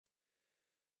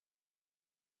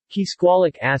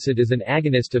Quisqualic acid is an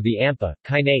agonist of the AMPA,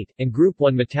 kainate, and group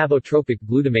 1 metabotropic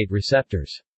glutamate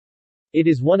receptors. It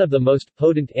is one of the most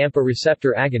potent AMPA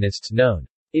receptor agonists known.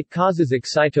 It causes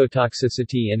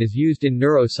excitotoxicity and is used in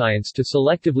neuroscience to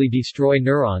selectively destroy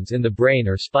neurons in the brain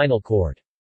or spinal cord.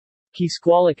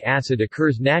 Quisqualic acid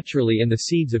occurs naturally in the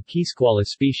seeds of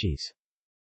Quisqualis species.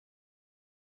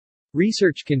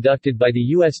 Research conducted by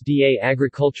the USDA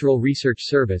Agricultural Research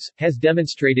Service has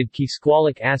demonstrated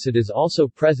Quisqualic acid is also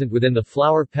present within the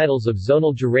flower petals of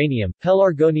zonal geranium,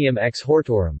 Pelargonium ex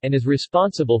hortorum, and is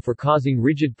responsible for causing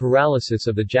rigid paralysis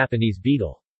of the Japanese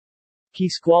beetle.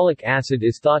 Quisqualic acid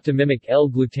is thought to mimic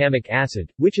L-glutamic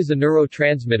acid, which is a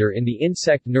neurotransmitter in the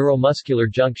insect neuromuscular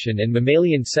junction and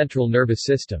mammalian central nervous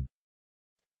system.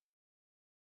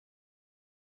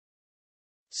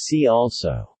 See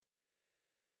also: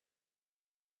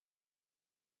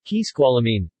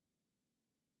 Quisqualamine,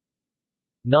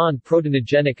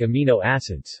 non-proteinogenic amino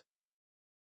acids.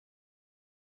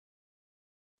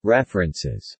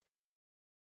 References